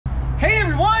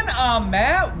everyone, I'm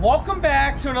Matt. Welcome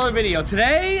back to another video.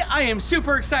 Today, I am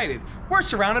super excited. We're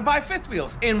surrounded by fifth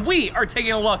wheels, and we are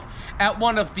taking a look at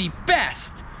one of the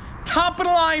best,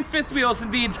 top-of-the-line fifth wheels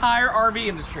in the entire RV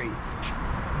industry.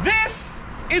 This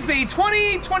is a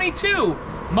 2022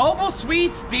 Mobile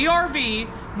Suites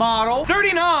DRV Model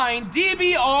 39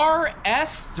 DBR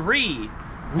S3.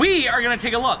 We are going to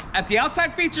take a look at the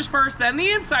outside features first, then the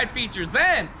inside features,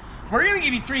 then we're going to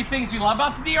give you 3 things we love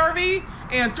about the DRV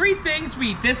and 3 things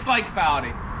we dislike about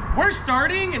it. We're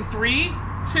starting in 3,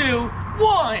 2,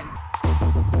 1.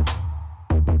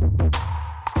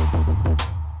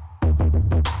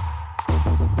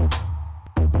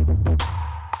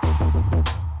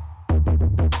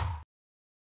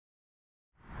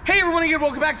 Hey everyone again,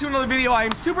 welcome back to another video. I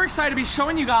am super excited to be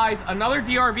showing you guys another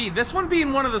DRV. This one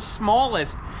being one of the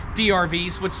smallest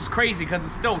DRVs, which is crazy because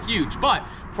it's still huge. But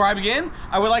before I begin,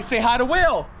 I would like to say hi to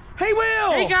Will. Hey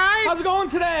Will! Hey guys! How's it going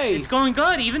today? It's going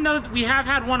good, even though we have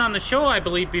had one on the show, I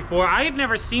believe, before. I have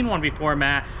never seen one before,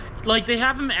 Matt. Like, they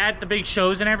have them at the big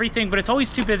shows and everything, but it's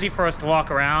always too busy for us to walk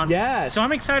around. Yes. So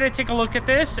I'm excited to take a look at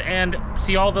this and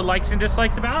see all the likes and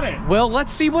dislikes about it. Well,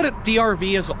 let's see what a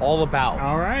DRV is all about.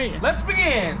 All right. Let's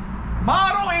begin.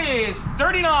 Model is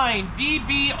 39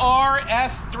 DBR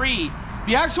S3.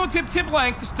 The actual tip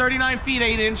length is 39 feet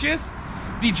 8 inches.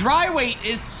 The dry weight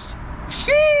is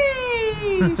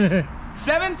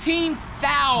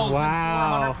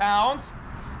 17,400 pounds.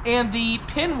 And the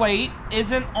pin weight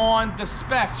isn't on the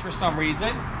specs for some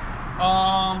reason.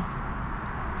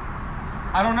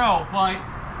 I don't know, but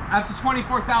that's a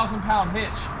 24,000 pound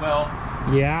hitch, Will.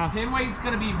 Yeah. Pin weight's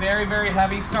gonna be very, very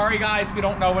heavy. Sorry guys, we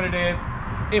don't know what it is.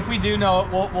 If we do know it,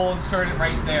 we'll insert it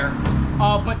right there.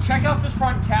 But check out this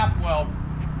front cap, Will.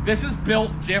 This is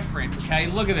built different, okay?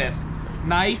 Look at this.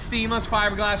 Nice seamless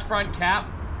fiberglass front cap.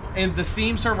 And the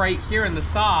seams are right here in the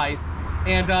side.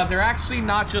 And they're actually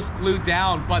not just glued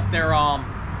down, but they're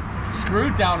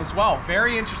screwed down as well.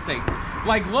 Very interesting.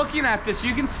 Like, looking at this,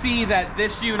 you can see that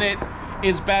this unit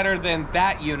is better than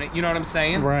that unit. You know what I'm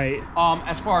saying? Right.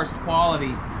 As far as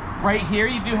quality. Right here,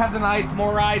 you do have the nice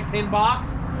Moride pin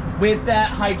box with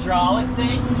that hydraulic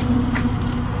thing.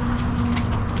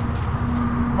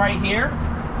 Right here.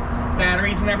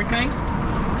 Batteries and everything.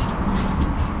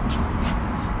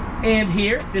 And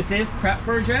here, this is prep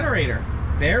for a generator.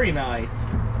 Very nice.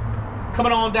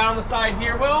 Coming on down the side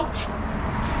here, Will.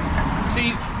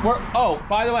 See, oh,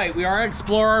 by the way, we are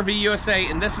Explorer RV USA,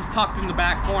 and this is tucked in the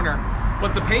back corner.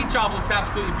 But the paint job looks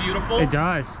absolutely beautiful. It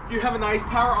does. Do have a nice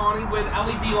power awning with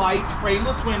LED lights,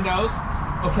 frameless windows,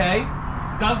 okay?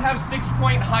 Does have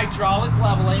 6-point hydraulic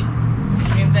leveling.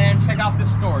 And then check out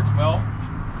this storage, Will.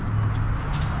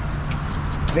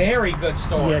 Very good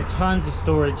storage. Yeah, tons of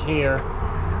storage here.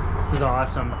 This is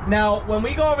awesome. Now, when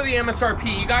we go over the MSRP,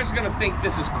 you guys are gonna think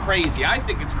this is crazy. I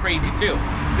think it's crazy too.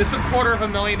 This is a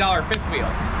 $250,000 fifth wheel.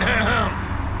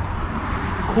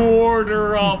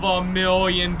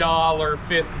 $250,000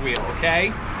 fifth wheel,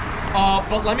 okay?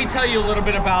 But let me tell you a little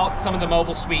bit about some of the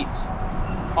Mobile Suites.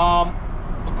 A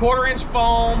 1/4-inch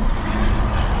foam.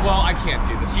 Well, I can't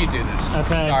do this. You do this.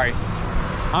 Okay. Sorry.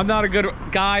 I'm not a good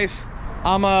guys.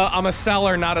 I'm a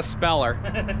seller, not a speller.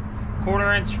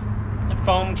 1/4-inch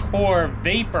foam core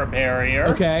vapor barrier.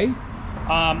 Okay.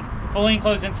 Fully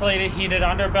enclosed insulated heated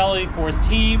underbelly forced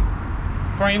heat.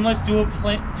 Frameless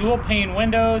dual pane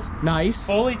windows. Nice.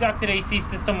 Fully ducted AC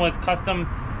system with custom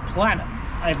plenum.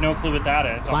 I have no clue what that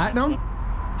is. Platinum?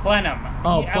 Plenum.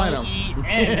 Oh, plenum.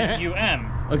 Plenum.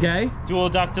 Okay. Dual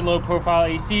ducted low profile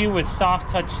AC with soft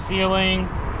touch ceiling.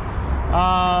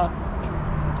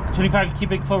 25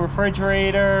 cubic foot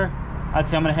refrigerator. I'd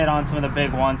say I'm gonna hit on some of the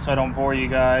big ones so I don't bore you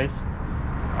guys.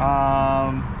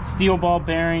 Steel ball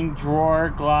bearing drawer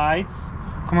glides.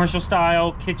 Commercial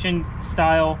style, kitchen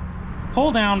style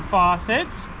pull down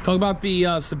faucets. Talk about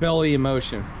the stability and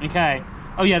motion. Okay.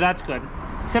 Oh yeah, that's good.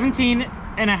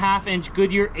 17.5-inch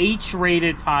Goodyear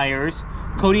H-rated tires.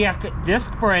 Kodiak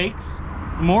disc brakes.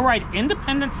 Moride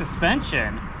independent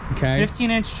suspension. Okay.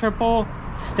 15-inch triple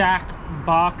stack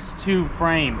box tube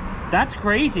frame. That's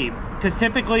crazy because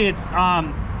typically it's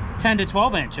 10 to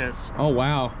 12 inches. Oh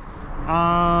wow.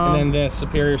 And then the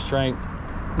superior strength.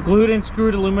 Glued and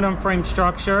screwed aluminum frame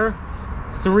structure.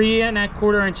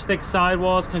 3.25-inch thick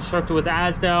sidewalls constructed with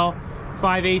Asdel.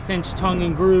 5/8-inch tongue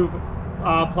and groove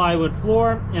plywood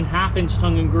floor and 1/2-inch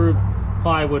tongue and groove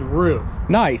plywood roof.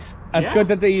 Nice. That's good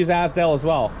that they use Asdel as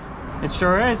well. It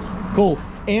sure is. Cool.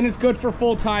 And it's good for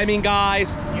full timing,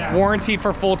 guys. Yeah. Warranted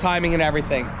for full timing and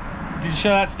everything. Did you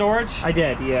show that storage? I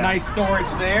did, yeah. Nice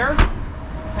storage there.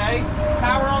 Okay.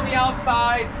 Power on the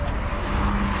outside.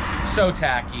 So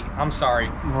tacky. I'm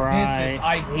sorry. Right.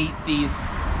 I hate these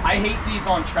I hate these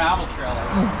on travel trailers.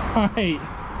 Right.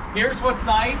 Here's what's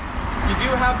nice. You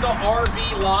do have the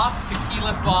RV lock, the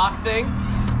keyless lock thing.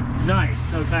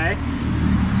 Nice, okay.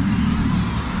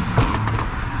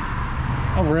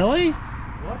 Oh, really?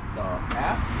 What the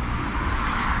F?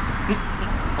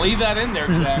 Leave that in there,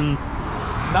 Jack.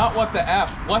 Not what the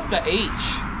F, what the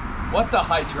H. What the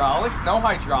hydraulics? No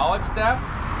hydraulic steps?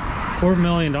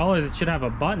 $250,000, it should have a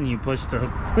button you push to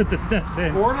put the steps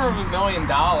in. $250,000.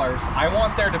 I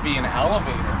want there to be an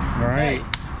elevator. Right. Okay.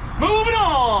 Moving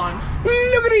on.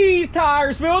 Look at these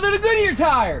tires, Bill. They're the Goodyear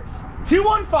tires.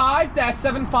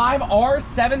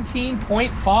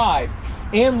 215-75R17.5.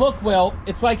 And look, Will,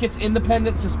 it's like it's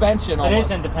independent suspension almost. It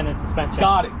is independent suspension.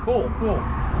 Got it. Cool, cool.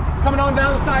 Coming on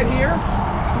down the side here.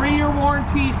 3-year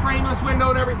warranty, frameless window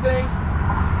and everything.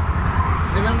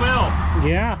 And then, Will.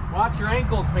 Yeah. Watch your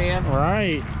ankles, man.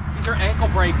 Right. These are ankle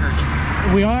breakers.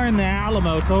 We are in the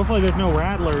Alamo, so hopefully there's no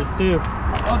rattlers, too.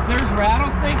 Oh, there's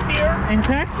rattlesnakes here? In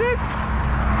Texas?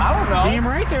 I don't know. Damn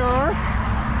right there are.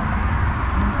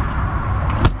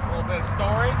 A little bit of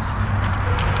storage.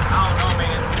 I don't know,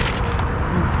 man.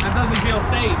 That doesn't feel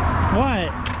safe. What?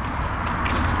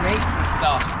 There's snakes and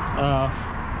stuff.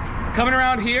 Coming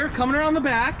around here, coming around the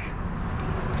back.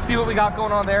 See what we got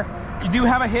going on there. You do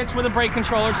have a hitch with a brake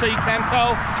controller, so you can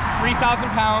tow 3,000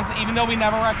 pounds, even though we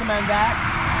never recommend that.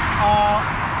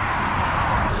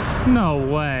 No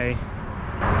way.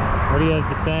 What do you have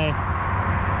to say?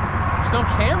 There's no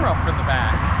camera for the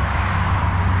back.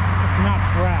 It's not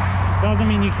crap. Doesn't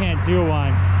mean you can't do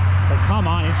one. But come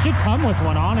on, it should come with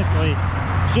one, honestly.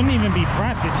 It shouldn't even be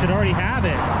prepped, it should already have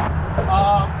it.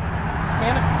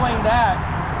 Can't explain that.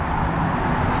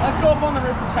 Let's go up on the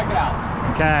roof and check it out.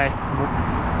 Okay.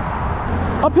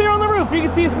 Up here on the roof, you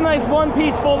can see it's a nice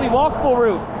one-piece, fully walkable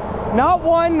roof. Not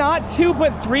one, not two,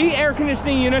 but 3 air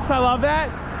conditioning units. I love that.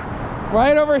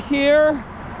 Right over here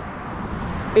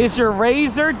is your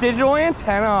Razor digital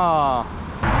antenna.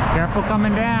 Careful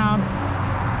coming down.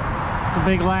 It's a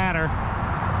big ladder.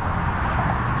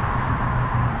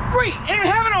 Great, and if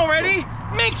you haven't already,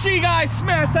 make sure you guys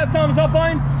smash that thumbs up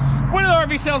button. One of the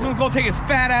RV salesmen will take his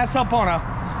fat ass up on a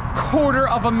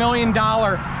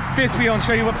 $250,000 fifth wheel and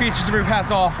show you what features the roof has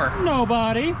to offer.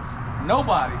 Nobody.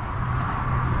 Nobody.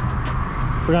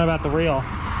 Forgot about the reel.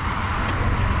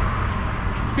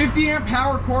 50 amp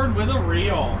power cord with a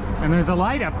reel. And there's a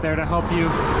light up there to help you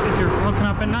if you're looking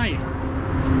up at night.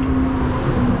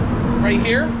 Right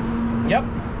here? Yep.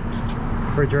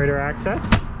 Refrigerator access.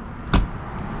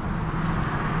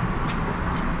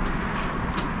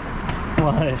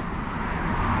 What?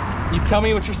 You tell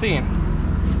me what you're seeing.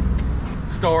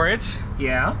 Storage.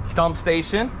 Yeah. Dump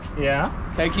station. Yeah.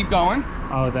 Okay, keep going.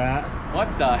 Oh, that.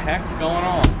 What the heck's going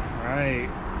on? Right.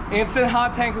 Instant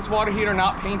hot tankless water heater,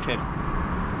 not painted.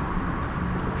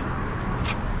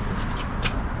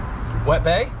 Wet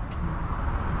bay.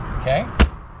 Okay.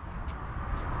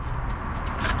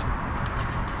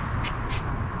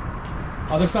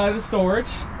 Other side of the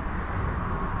storage.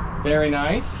 Very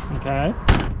nice. Okay.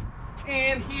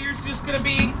 And here's just gonna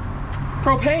be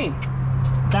propane.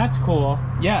 That's cool.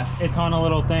 Yes. It's on a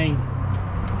little thing.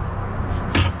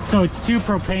 So it's 2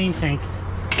 propane tanks.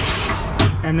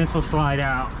 And this will slide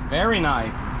out. Very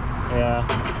nice. Yeah.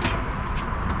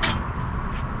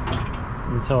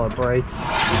 Until it breaks.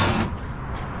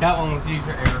 That one was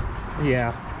user error.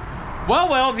 Yeah.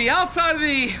 Well, the outside of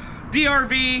the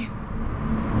DRV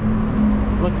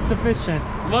Looks sufficient.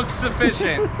 looks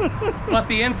sufficient. But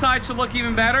the inside should look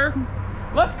even better.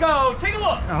 Let's go, take a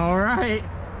look. All right.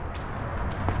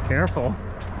 Careful.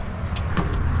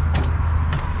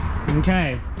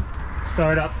 Okay.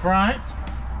 Start up front.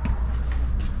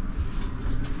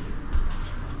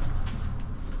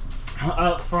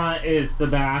 Up front is the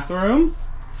bathroom.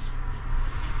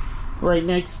 Right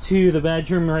next to the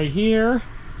bedroom right here.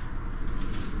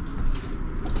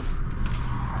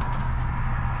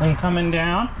 Then coming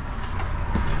down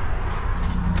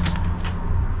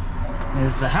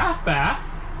is the half bath.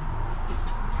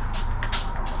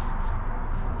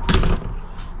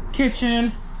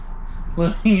 Kitchen,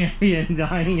 living area, and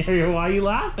dining area. Why are you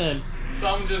laughing?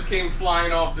 Something just came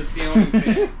flying off the ceiling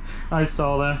fan. I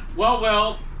saw that.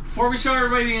 Well, before we show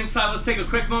everybody the inside, let's take a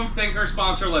quick moment to thank our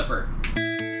sponsor, Lipper.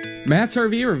 Matt's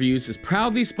RV Reviews is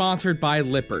proudly sponsored by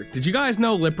Lippert. Did you guys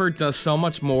know Lippert does so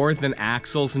much more than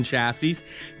axles and chassis?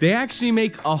 They actually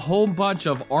make a whole bunch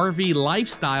of RV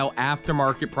lifestyle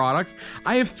aftermarket products.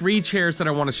 I have 3 chairs that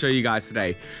I want to show you guys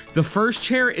today. The first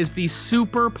chair is the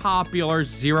super popular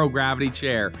zero gravity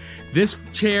chair. This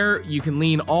chair, you can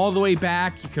lean all the way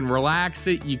back, you can relax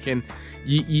it,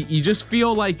 you just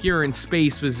feel like you're in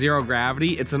space with zero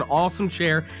gravity. It's an awesome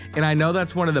chair, and I know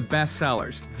that's one of the best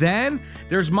sellers. Then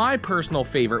there's my personal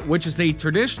favorite, which is a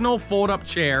traditional fold-up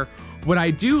chair. What I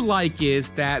do like is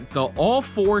that the all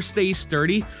 4 stay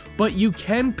sturdy, but you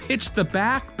can pitch the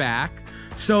back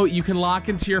so you can lock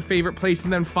into your favorite place.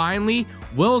 And then finally,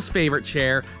 Will's favorite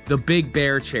chair, the Big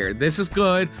Bear chair. This is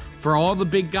good for all the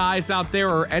big guys out there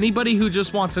or anybody who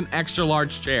just wants an extra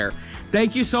large chair.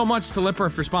 Thank you so much to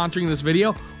Lippert for sponsoring this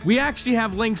video. We actually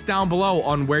have links down below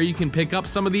on where you can pick up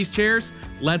some of these chairs.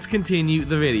 Let's continue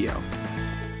the video.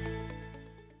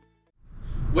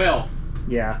 Will.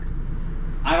 Yeah.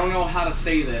 I don't know how to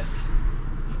say this,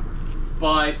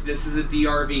 but this is a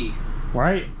DRV.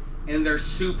 Right. And they're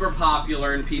super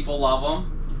popular and people love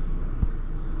them.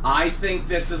 I think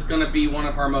this is going to be one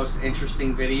of our most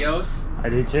interesting videos. I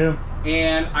do too.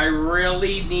 And I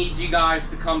really need you guys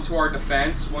to come to our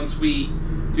defense once we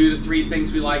do the 3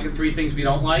 things we like and 3 things we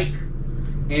don't like.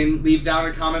 And leave down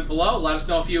a comment below. Let us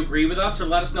know if you agree with us, or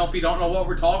let us know if you don't know what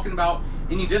we're talking about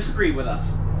and you disagree with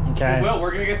us. Okay. Well,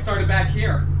 we're going to get started back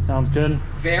here. Sounds good.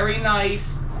 Very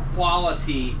nice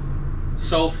quality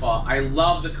sofa. I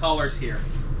love the colors here.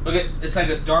 Look at, it's like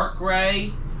a dark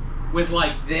gray with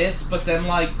like this, but then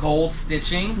like gold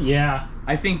stitching. Yeah.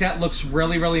 I think that looks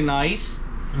really, really nice.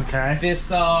 Okay.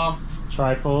 This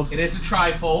trifold. It is a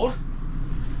trifold.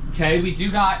 Okay, we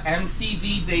do got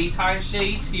MCD daytime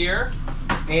shades here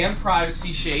and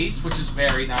privacy shades, which is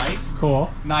very nice.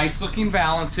 Cool. Nice looking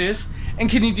valances. And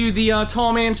can you do the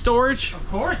tall man storage? Of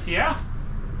course, yeah.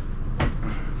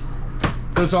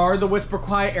 Those are the Whisper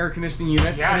Quiet air conditioning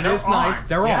units. Yeah, and it is nice.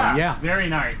 They're on, yeah. Very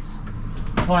nice.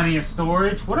 Plenty of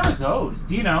storage. What are those?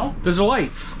 Do you know? Those are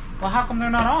lights. Well, how come they're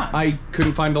not on? I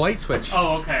couldn't find the light switch.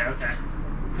 Oh, okay, okay.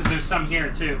 Because there's some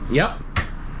here too. Yep.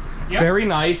 Very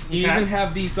nice. You Okay. even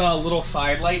have these little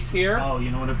side lights here. Oh, you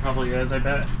know what it probably is, I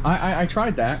bet. I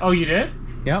tried that. Oh, you did?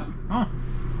 Yep. Huh.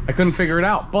 I couldn't figure it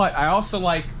out, but I also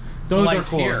like the Those are lights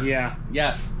cool, here. yeah.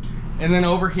 Yes. And then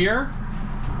over here,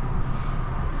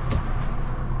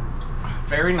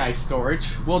 very nice storage.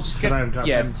 We'll just get, I've got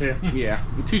them too. Yeah,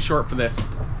 I'm too short for this.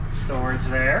 Storage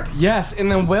there. Yes,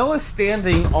 and then Will is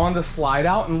standing on the slide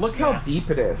out, and look how deep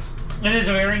it is. It is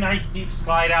a very nice deep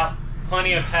slide out.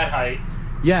 Plenty of head height.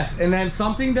 Yes, and then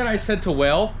something that I said to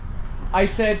Will, I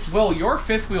said, Will, your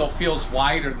 5th wheel feels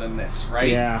wider than this, right?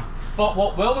 Yeah. But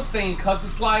what Will was saying, because the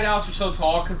slide outs are so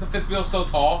tall, because the 5th wheel is so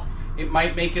tall, it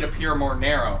might make it appear more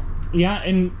narrow. Yeah,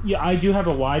 and yeah, I do have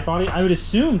a wide body. I would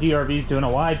assume DRV's doing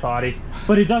a wide body,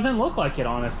 but it doesn't look like it,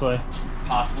 honestly.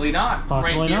 Possibly not.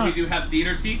 Possibly right here not. we do have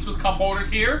theater seats with cup holders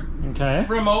here, Okay.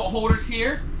 remote holders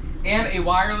here, and a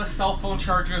wireless cell phone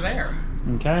charger there.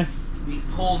 Okay. We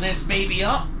pull this baby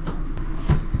up.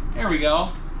 There we go.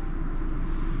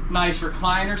 Nice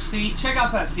recliner seat. Check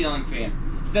out that ceiling fan.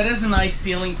 That is a nice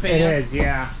ceiling fan. It is,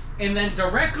 yeah. And then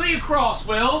directly across,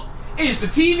 Will, is the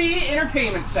TV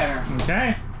entertainment center.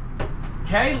 Okay.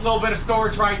 Okay, a little bit of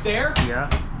storage right there. Yeah.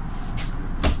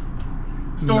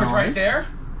 Storage Nice. right there.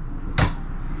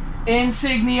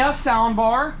 Insignia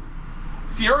soundbar.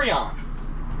 Furrion.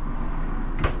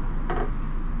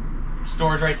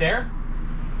 Storage right there.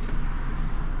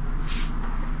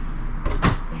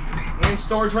 And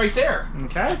storage right there.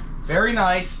 Okay. Very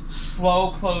nice,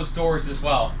 slow closed doors as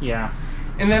well. Yeah.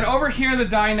 And then over here in the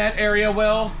dinette area,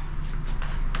 Will,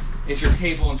 is your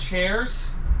table and chairs.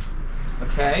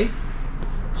 Okay.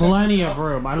 Plenty of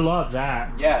room. I love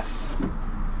that. Yes.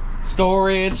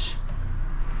 Storage.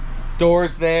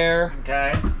 Doors there.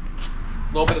 Okay.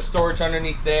 A little bit of storage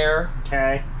underneath there.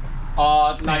 Okay.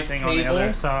 Nice thing table. on the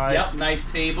other side. Yep,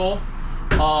 nice table.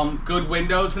 Good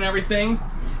windows and everything.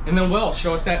 And then Will,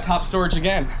 show us that top storage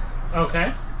again.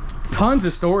 Okay. Tons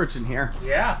of storage in here.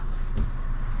 Yeah.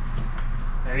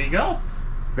 There you go.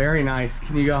 Very nice.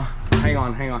 Can you go? Hang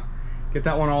on, hang on. Get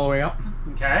that one all the way up.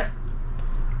 Okay.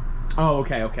 Oh,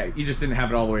 okay, okay. You just didn't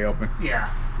have it all the way open.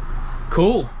 Yeah.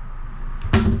 Cool.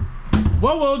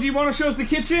 Well, Will, do you want to show us the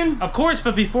kitchen? Of course,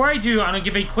 but before I do, I'm going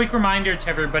to give a quick reminder to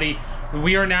everybody.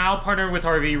 We are now partnered with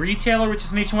RV Retailer, which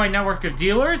is a nationwide network of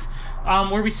dealers,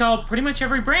 where we sell pretty much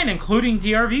every brand, including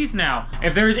DRVs now.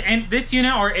 If there's this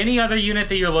unit or any other unit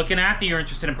that you're looking at that you're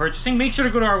interested in purchasing, make sure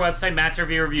to go to our website,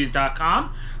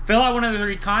 mattsrvreviews.com. Fill out one of the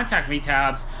 3 contact me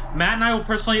tabs. Matt and I will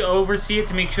personally oversee it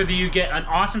to make sure that you get an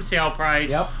awesome sale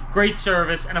price, great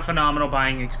service, and a phenomenal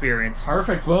buying experience.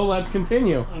 Perfect. Well, let's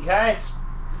continue. Okay.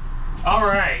 All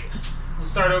right. We'll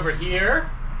start over here.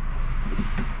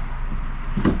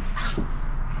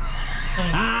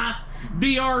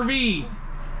 DRV.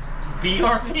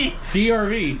 DRV.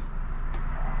 DRV.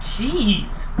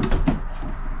 Jeez.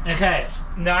 Okay.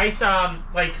 Nice.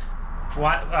 Like,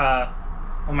 what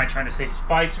am I trying to say?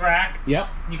 Spice rack. Yep.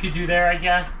 You could do there, I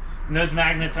guess. And those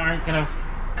magnets aren't gonna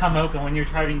come open when you're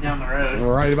driving down the road.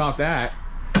 We're right about that.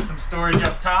 Some storage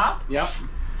up top. Yep.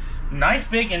 Nice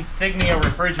big Insignia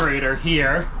refrigerator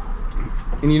here.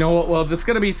 And you know what? Well, this is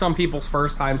going to be some people's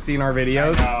first time seeing our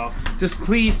videos. I know. Just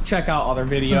please check out other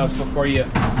videos before you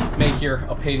make your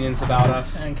opinions about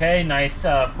us. Okay, nice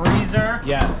freezer.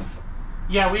 Yes.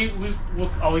 Yeah,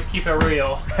 we'll always keep it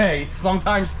real. Hey,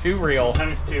 sometimes too real.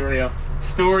 Sometimes too real.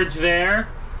 Storage there.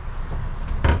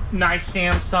 Nice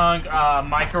Samsung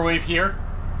microwave here.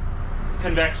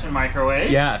 Convection microwave.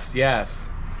 Yes, yes.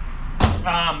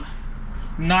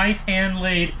 Nice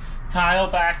hand-laid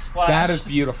tile backsplash. That is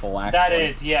beautiful, actually. That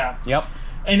is, yeah. Yep.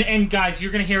 And guys,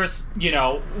 you're gonna hear us, you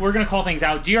know, we're gonna call things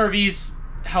out. DRV's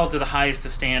held to the highest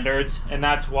of standards, and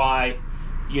that's why,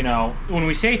 you know, when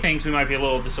we say things, we might be a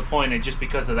little disappointed just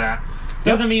because of that.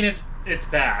 Doesn't mean it's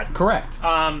bad. Correct.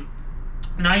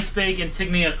 Nice big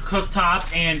Insignia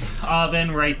cooktop and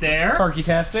oven right there. Turkey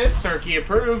tested. Turkey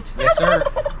approved. Yes, sir.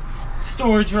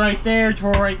 Storage right there,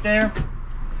 drawer right there.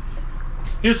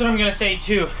 Here's what I'm gonna say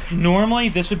too. Normally,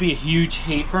 this would be a huge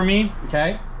hate for me.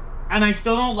 Okay. And I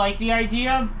still don't like the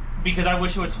idea because I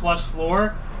wish it was flush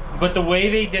floor. But the way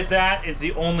they did that is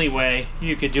the only way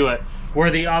you could do it.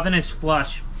 Where the oven is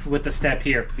flush with the step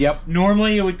here. Yep.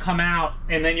 Normally it would come out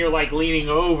and then you're like leaning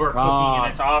over cooking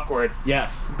and it's awkward.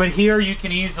 Yes. But here you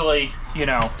can easily, you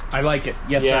know. I like it.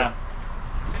 Yes, sir.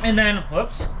 And then,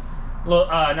 whoops.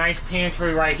 Nice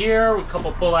pantry right here with a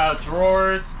couple pull-out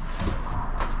drawers.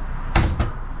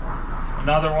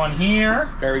 Another one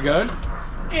here. Very good.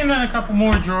 And then a couple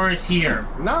more drawers here.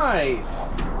 Nice.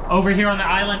 Over here on the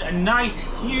island, a nice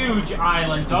huge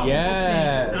island, double sink.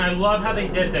 And I love how they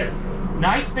did this.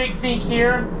 Nice big sink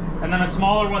here, and then a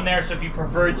smaller one there, so if you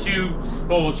prefer 2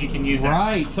 bowls, you can use it.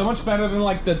 Right, so much better than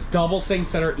like the double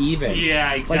sinks that are even.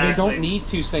 Yeah, exactly. Like they don't need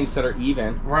 2 sinks that are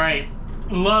even. Right.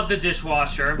 Love the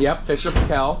dishwasher. Yep, Fisher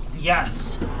Pickel.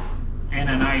 Yes. And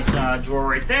a nice drawer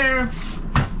right there.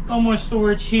 No more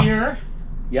storage here.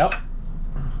 Yep.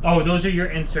 Oh, those are your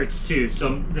inserts too,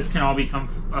 so this can all become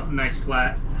a nice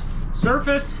flat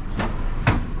surface.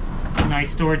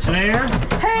 Nice storage there.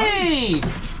 Hey!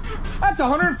 That's a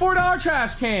 $104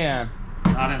 trash can.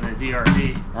 Not in the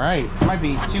DRV. Right, it might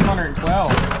be $212.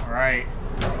 All right.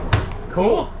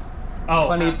 Cool. Oh,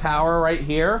 Plenty of power right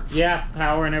here. Yeah,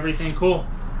 power and everything. Cool.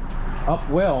 Up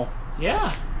will.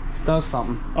 Yeah. This does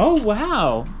something. Oh,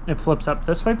 wow. It flips up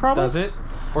this way, probably? Does it?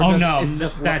 Or Oh, does no. It's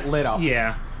just that's lit up.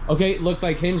 Yeah. Okay, it looked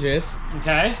like hinges.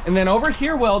 Okay. And then over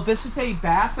here, Will, this is a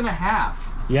bath and a half.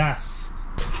 Yes.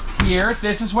 Here,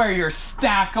 this is where your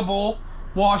stackable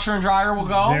washer and dryer will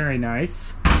go. Very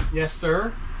nice. Yes,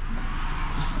 sir.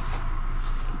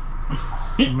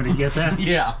 Somebody get that?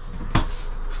 Yeah.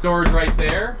 Storage right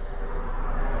there.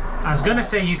 I was gonna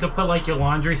say you could put like your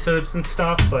laundry soaps and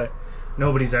stuff, but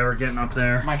nobody's ever getting up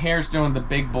there. My hair's doing the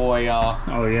big boy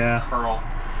Oh yeah. curl.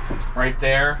 Right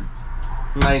there.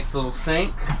 Nice little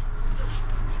sink.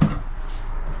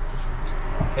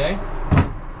 Okay.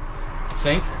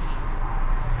 Sink.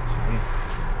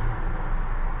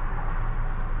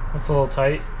 That's a little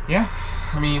tight. Yeah.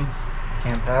 I mean,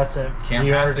 Can't pass it. Can't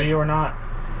pass DRV it. or not.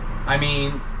 I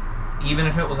mean, even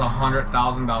if it was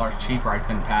 $100,000 cheaper, I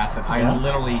couldn't pass it. Yeah. I'm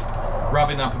literally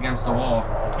rubbing up against the wall.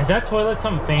 Is that toilet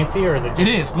something fancy or is it just... It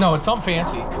is. No, it's something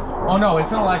fancy. Oh no,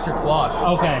 it's an electric flush.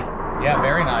 Okay. Yeah,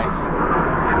 very nice.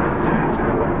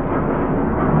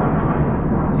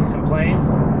 See some planes?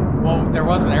 Well, there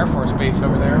was an Air Force base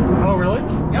over there. Oh, really?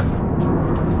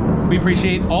 Yep. We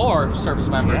appreciate all our service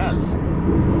members. Yes.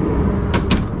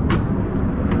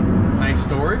 Nice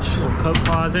storage. Little coat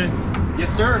closet.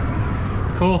 Yes, sir.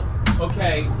 Cool.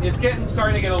 Okay, it's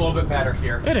starting to get a little bit better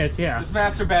here. It is, yeah. This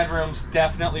master bedroom's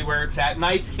definitely where it's at.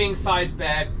 Nice king size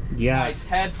bed. Yes. Nice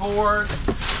headboard.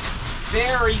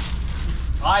 Very.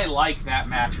 I like that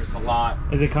mattress a lot.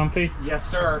 Is it comfy? Yes,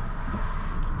 sir.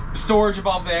 Storage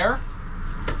above there.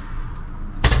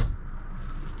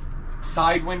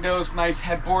 Side windows, nice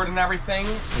headboard and everything.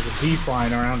 There's a bee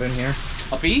flying around in here.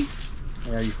 A bee?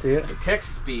 Yeah, you see it? The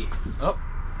Texas bee. Oh.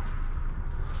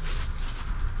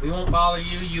 We won't bother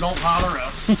you, you don't bother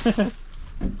us.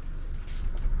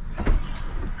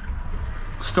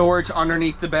 Storage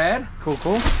underneath the bed. Cool,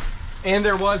 cool. And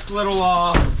there was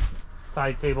little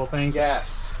side table things.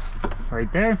 Yes.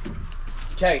 Right there.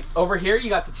 Okay, over here you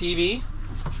got the TV.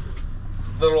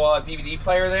 Little DVD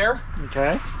player there.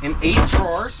 Okay. And 8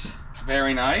 drawers.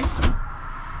 Very nice.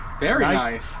 Very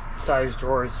nice. Size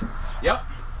drawers. Yep.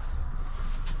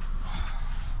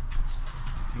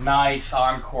 Nice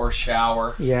encore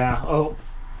shower. Yeah. Oh.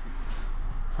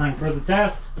 Time for the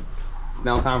test. It's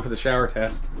now time for the shower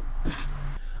test.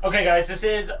 Okay, guys, this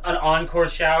is an Encore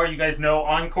shower. You guys know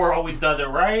Encore always does it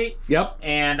right. Yep.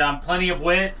 And plenty of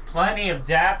width, plenty of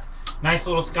depth. Nice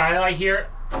little skylight here.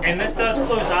 And this does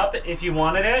close up if you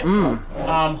wanted it.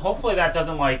 Hopefully that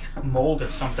doesn't like mold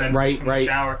or something. Right, from the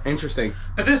shower. Interesting.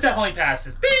 But this definitely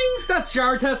passes. Bing! That's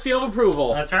shower test seal of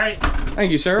approval. That's right.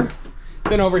 Thank you, sir.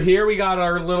 Then over here we got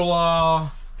our little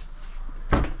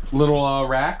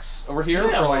racks over here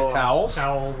for like towels.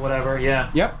 Towel, whatever,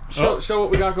 yeah. Yep. Show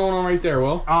what we got going on right there,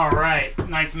 Will. All right.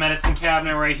 Nice medicine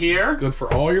cabinet right here. Good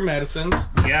for all your medicines.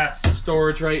 Yes.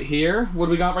 Storage right here. What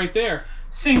do we got right there?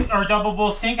 Sink or double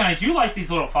bowl sink, and I do like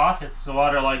these little faucets. The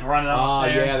water like running up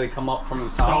there. Yeah, they come up from the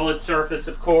top. Solid surface,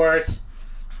 of course.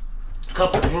 A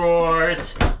couple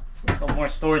drawers. A little more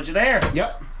storage there.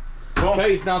 Yep. Cool.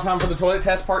 Okay, it's now time for the toilet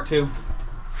test part 2.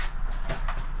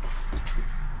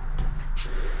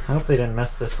 I hope they didn't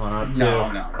mess this one up too.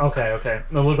 No. Okay.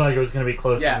 It looked like it was going to be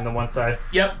closer than the one side.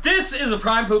 Yep. This is a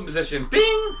prime poop position.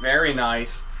 Bing. Very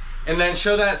nice. And then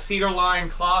show that cedar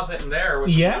lined closet in there.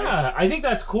 Which yeah, I think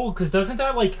that's cool because doesn't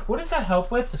that like what does that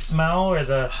help with the smell or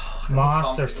the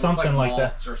moths or something like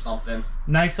that? Or something.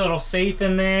 Nice little safe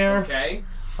in there. Okay.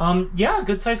 Yeah,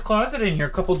 good sized closet in here.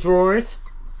 A couple drawers.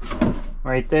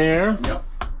 Right there. Yep.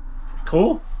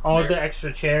 Cool. All the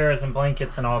extra chairs and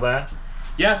blankets and all that.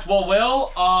 Yes, well,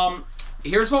 Will,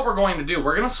 here's what we're going to do.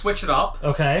 We're going to switch it up.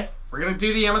 Okay. We're going to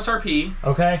do the MSRP.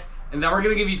 Okay. And then we're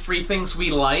going to give you 3 things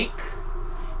we like.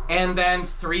 And then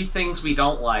 3 things we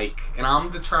don't like. And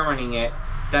I'm determining it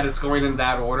that it's going in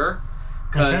that order.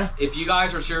 Because if you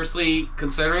guys are seriously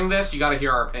considering this, you got to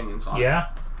hear our opinions on it. Yeah.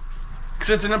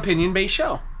 Because it's an opinion-based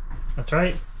show. That's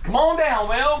right. Come on down,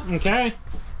 Will. Okay.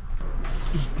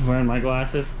 I'm wearing my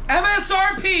glasses.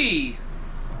 MSRP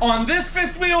on this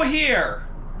 5th wheel here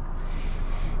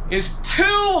is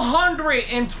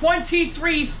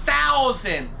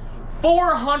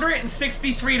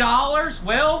 $223,463.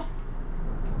 Will?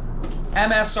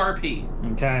 MSRP.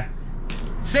 Okay.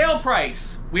 Sale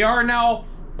price. We are now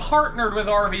partnered with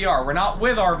RVR. We're not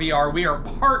with RVR. We are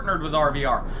partnered with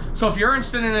RVR. So if you're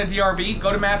interested in a DRV,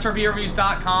 go to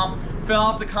matchrvreviews.com, fill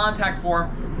out the contact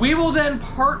form. We will then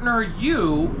partner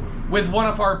you with one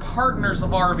of our partners of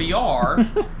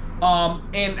RVR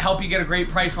and help you get a great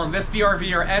price on this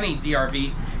DRV or any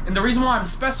DRV. And the reason why I'm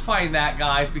specifying that,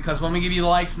 guys, because when we give you the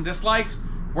likes and dislikes,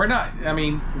 we're not, I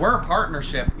mean, we're a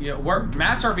partnership. You know,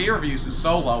 Matt's RV Reviews is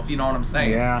solo, if you know what I'm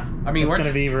saying. Yeah. I mean, it's going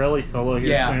to be really solo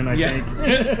here soon, I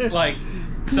think. Like,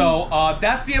 so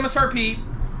that's the MSRP.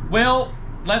 Will,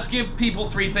 let's give people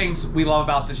 3 things we love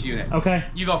about this unit. Okay.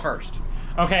 You go first.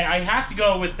 Okay, I have to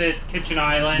go with this kitchen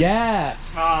island.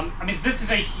 Yes. I mean, this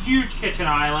is a huge kitchen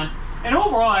island. And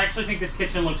overall, I actually think this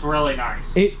kitchen looks really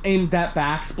nice. And that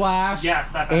backsplash.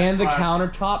 Yes, that backsplash. And the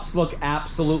countertops look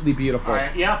absolutely beautiful. All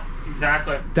right, yeah,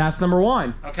 exactly. That's number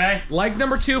 1. Okay. Like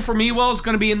number 2 for me, Will, is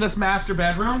going to be in this master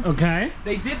bedroom. Okay.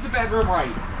 They did the bedroom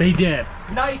right. They did.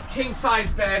 Nice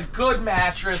king-size bed, good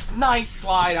mattress, nice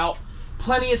slide out,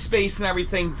 plenty of space and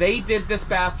everything. They did this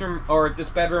bathroom, or this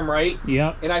bedroom right.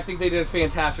 Yep. And I think they did a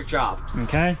fantastic job.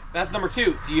 Okay. That's number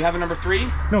 2. Do you have a number 3?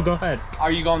 No, go ahead.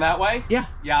 Are you going that way? Yeah.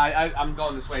 Yeah, I'm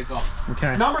going this way as well.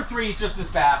 Okay. Number 3 is just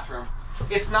this bathroom.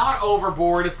 It's not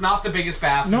overboard. It's not the biggest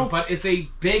bathroom, nope. But it's a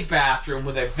big bathroom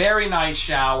with a very nice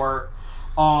shower.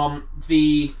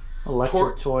 The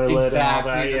electric toilet,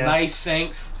 exactly. And all that, the nice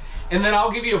sinks, and then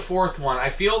I'll give you a 4th one. I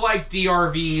feel like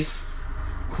DRV's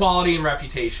quality and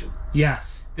reputation.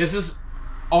 Yes. This is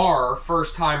our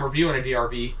first time reviewing a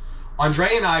DRV.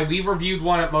 Andre and I, we reviewed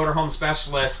one at Motorhome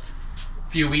Specialist a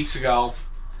few weeks ago.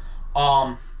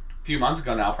 A few months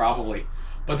ago now, probably.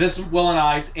 But this is Will and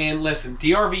I's, and listen,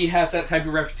 DRV has that type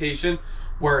of reputation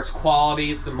where it's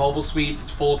quality, it's the mobile suites,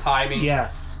 it's full timing.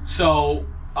 Yes. So,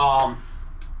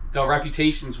 the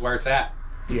reputation's where it's at.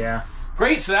 Yeah.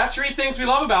 Great, so that's 3 things we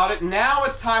love about it. Now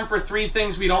it's time for 3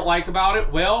 things we don't like about it.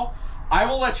 Will, I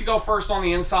will let you go first on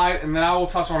the inside, and then I will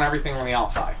touch on everything on the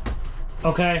outside.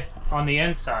 Okay. on the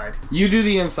inside. You do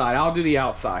the inside, I'll do the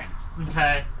outside.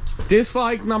 Okay.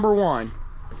 Dislike number 1.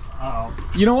 Uh-oh.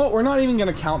 You know what? We're not even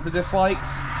gonna count the dislikes.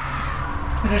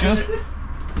 Just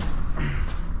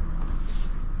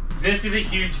this is a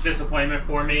huge disappointment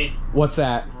for me. What's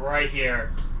that? Right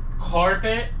here.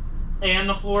 Carpet and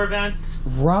the floor vents.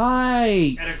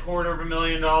 Right. At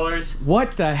 $250,000.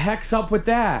 What the heck's up with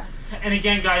that? And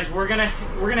again, guys, we're gonna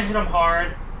hit them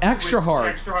hard. Extra hard.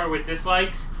 Extra hard with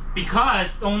dislikes.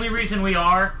 Because the only reason we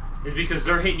are is because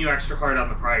they're hitting you extra hard on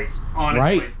the price.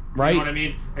 Honestly. Right. Right. You know what I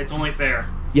mean? It's only fair.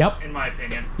 Yep. In my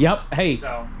opinion. Yep. Hey,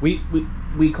 so we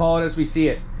call it as we see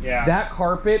it. Yeah. That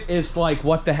carpet is like,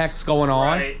 what the heck's going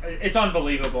on? Right. It's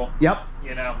unbelievable. Yep.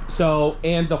 You know. So,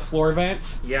 and the floor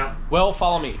vents. Yeah. Well,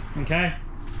 follow me. Okay.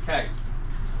 Okay.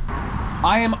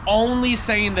 I am only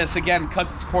saying this again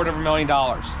because it's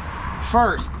 $250,000.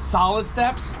 First, solid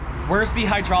steps. Where's the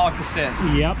hydraulic assist?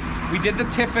 Yep. We did the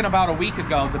Tiffin about a week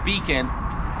ago, the Beacon,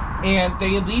 and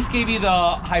they at least gave you the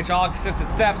hydraulic assisted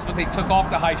steps, but they took off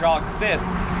the hydraulic assist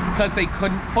because they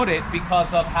couldn't put it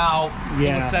because of how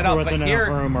it was set up.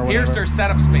 But here's their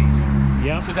setup space.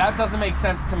 Yep. So that doesn't make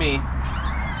sense to me.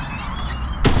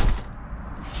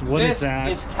 What is that?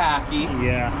 This is tacky.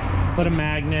 Yeah. Put a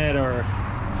magnet or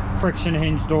friction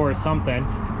hinge door or something.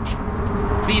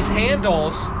 These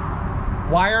handles,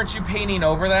 why aren't you painting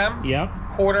over them? Yep.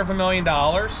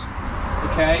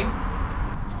 $250,000. Okay.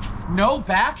 No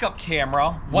backup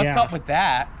camera. What's up with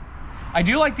that? I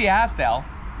do like the Asdel.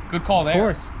 Good call there. Of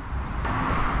course.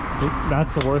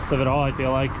 That's the worst of it all, I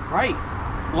feel like. Right.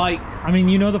 Like, I mean,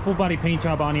 you know, the full body paint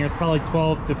job on here is probably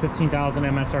 12 to 15,000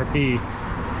 MSRP.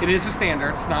 It is a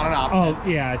standard. It's not an option. Oh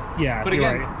yeah, yeah. But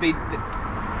again, right.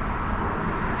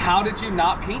 How did you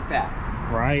not paint that?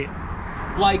 Right.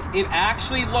 Like, it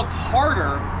actually looked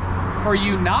harder for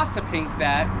you not to paint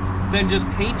that than just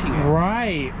painting it.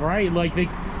 Right, right. Like, they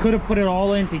could have put it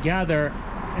all in together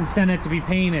and sent it to be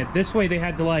painted. This way they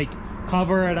had to, like,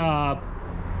 cover it up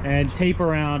and tape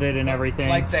around it and everything.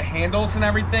 Like the handles and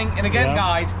everything. And again,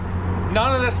 guys,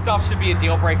 none of this stuff should be a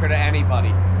deal breaker to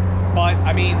anybody. But,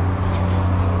 I mean...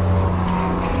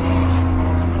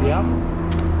 Yep.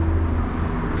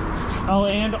 Oh,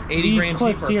 and 80 these grand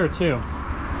clips cheaper here, too.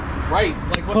 Right.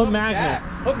 Like, what's put up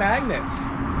magnets. With that? Put magnets.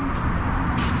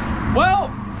 Well,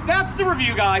 that's the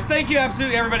review, guys. Thank you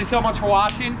absolutely everybody so much for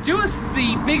watching. Do us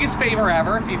the biggest favor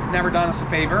ever if you've never done us a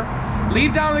favor.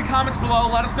 Leave down in the comments below.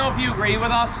 Let us know if you agree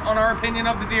with us on our opinion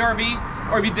of the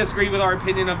DRV or if you disagree with our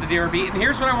opinion of the DRV. And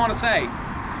here's what I want to say.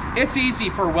 It's easy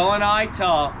for Will and I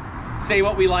to say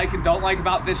what we like and don't like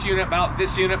about this unit, about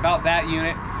this unit, about that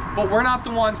unit. But we're not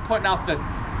the ones putting out the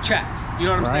checks. You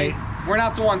know what I'm saying? We're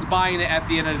not the ones buying it at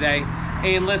the end of the day.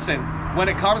 And listen, when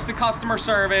it comes to customer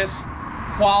service,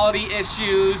 quality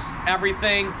issues,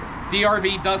 everything,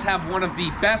 DRV does have one of the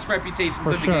best reputations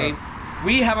in the game.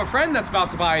 We have a friend that's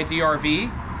about to buy a DRV,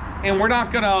 and we're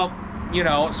not gonna, you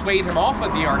know, sway him off a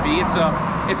DRV.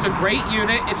 It's a great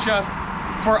unit. It's just,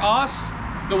 for us,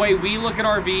 the way we look at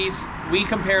RVs, we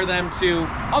compare them to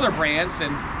other brands,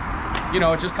 and, you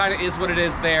know, it just kind of is what it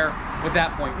is there with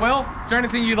that point. Will, is there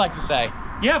anything you'd like to say?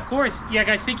 Yeah, of course. Yeah,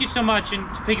 guys, thank you so much. And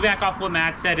to piggyback off what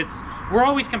Matt said, we're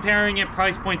always comparing it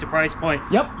price point to price point.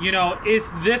 Yep. You know, is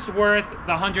this worth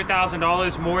the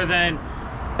 $100,000 more than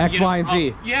X, Y, and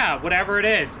Z? Yeah, whatever it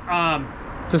is.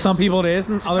 To some people it is,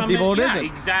 and other people it isn't.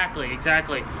 Exactly,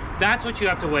 exactly. That's what you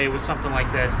have to weigh with something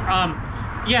like this.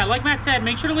 Yeah, like Matt said,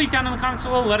 make sure to leave down in the comments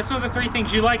below. Let us know the 3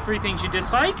 things you like, 3 things you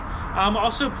dislike.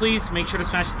 Also, please make sure to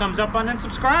smash the thumbs up button and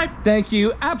subscribe. Thank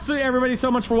you absolutely everybody so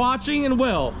much for watching, and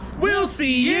we'll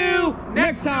see you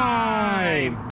next time.